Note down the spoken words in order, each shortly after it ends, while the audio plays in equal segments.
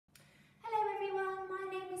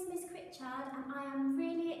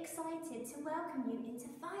excited to welcome you into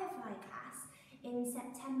Firefly Class in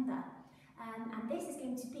September. And this is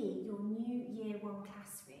going to be your new Year 1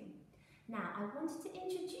 classroom. Now, I wanted to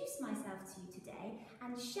introduce myself to you today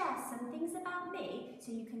and share some things about me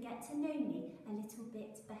so you can get to know me a little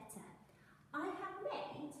bit better. I have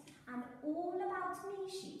made an all about me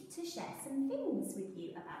sheet to share some things with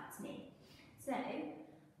you about me. So,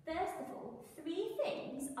 first of all, 3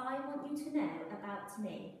 things I want you to know about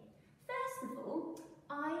me. First of all,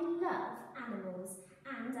 I love animals,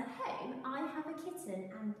 and at home I have a kitten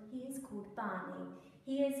and he is called Barney.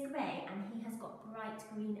 He is grey and he has got bright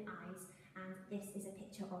green eyes, and this is a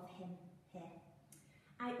picture of him here.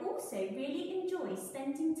 I also really enjoy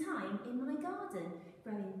spending time in my garden,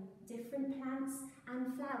 growing different plants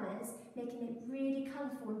and flowers, making it really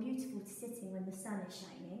colourful and beautiful to sit in when the sun is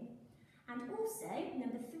shining. And also,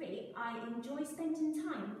 number 3, I enjoy spending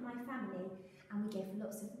time with my family, and we go for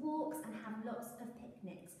lots of walks and have lots of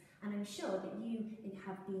picnics, and I'm sure that you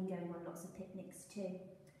have been going on lots of picnics too.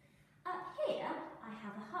 Up here I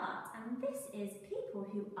have a heart, and this is people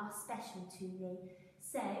who are special to me.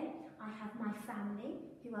 So I have my family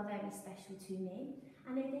who are very special to me,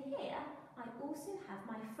 and over here I also have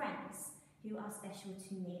my friends who are special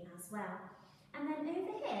to me as well. And then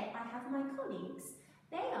over here I have my colleagues.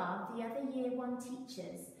 They are the other Year 1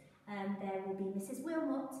 teachers. There will be Mrs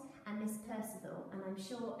Wilmot and Miss Percival, and I'm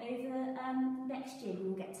sure over next year you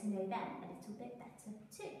will get to know them a little bit better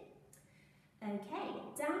too. Okay,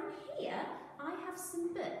 down here I have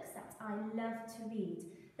some books that I love to read.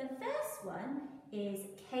 The first one is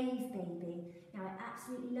Cave Baby. Now I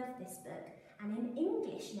absolutely love this book, and in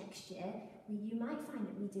English next year you might find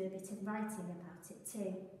that we do a bit of writing about it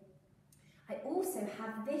too. I also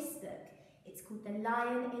have this book. It's called The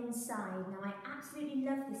Lion Inside. Now I absolutely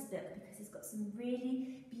love this book because it's got some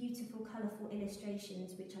really beautiful, colourful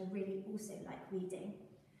illustrations which I really also like reading.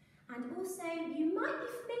 And also, you might be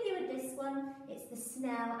familiar with this one. It's The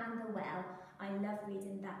Snail and the Whale. I love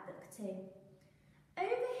reading that book too.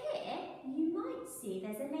 Over here, you might see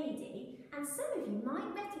there's a lady, and some of you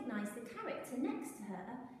might recognise the character next to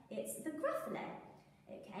her. It's the Gruffalo,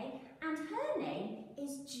 okay? And her name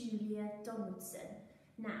is Julia Donaldson.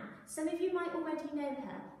 Now, some of you might already know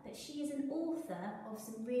her, but she is an author of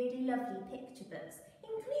some really lovely picture books,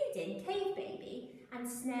 including Cave Baby and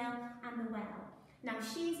Snail and the Whale. Now,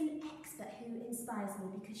 she is an expert who inspires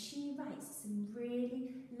me because she writes some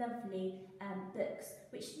really lovely books,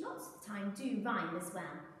 which lots of the time do rhyme as well.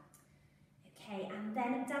 Okay, and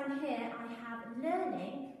then down here I have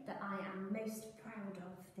learning that I am most proud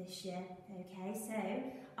of this year. Okay, so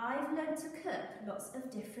I've learned to cook lots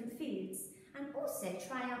of different foods and also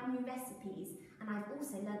try out new recipes, and I've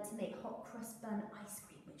also learned to make hot cross bun ice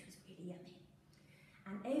cream, which was really yummy.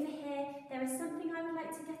 And over here there is something I would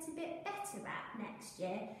like to get a bit better at next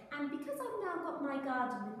year, and because I've now got my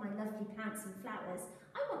garden with my lovely plants and flowers,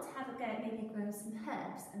 I want to have a go at maybe growing some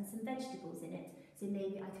herbs and some vegetables in it, so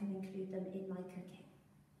maybe I can include them in my cooking.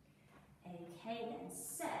 Okay then,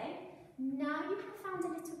 so now you have found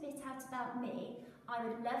a little bit out about me, I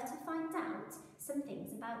would love to find out some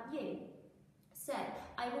things about you. So,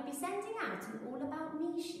 I will be sending out an all about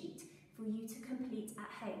me sheet for you to complete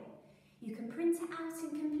at home. You can print it out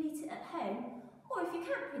and complete it at home, or if you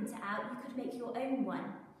can't print it out, you could make your own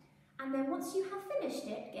one. And then once you have finished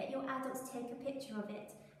it, get your adult to take a picture of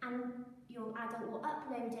it, and your adult will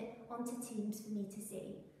upload it onto Teams for me to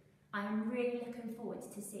see. I am really looking forward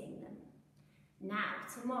to seeing them. Now,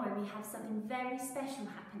 tomorrow we have something very special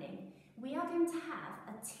happening. We are going to have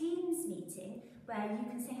a Teams meeting where you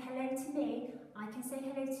can say hello to me, I can say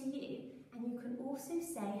hello to you, and you can also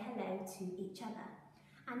say hello to each other.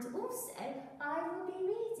 And also, I will be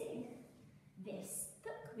reading this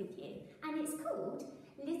book with you, and it's called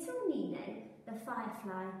Little Nino, the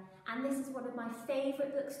Firefly, and this is one of my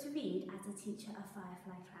favourite books to read as a teacher of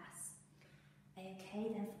Firefly Class.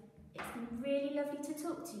 Okay then, it's been really lovely to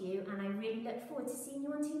talk to you, and I really look forward to seeing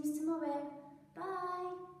you on Teams tomorrow.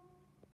 Bye!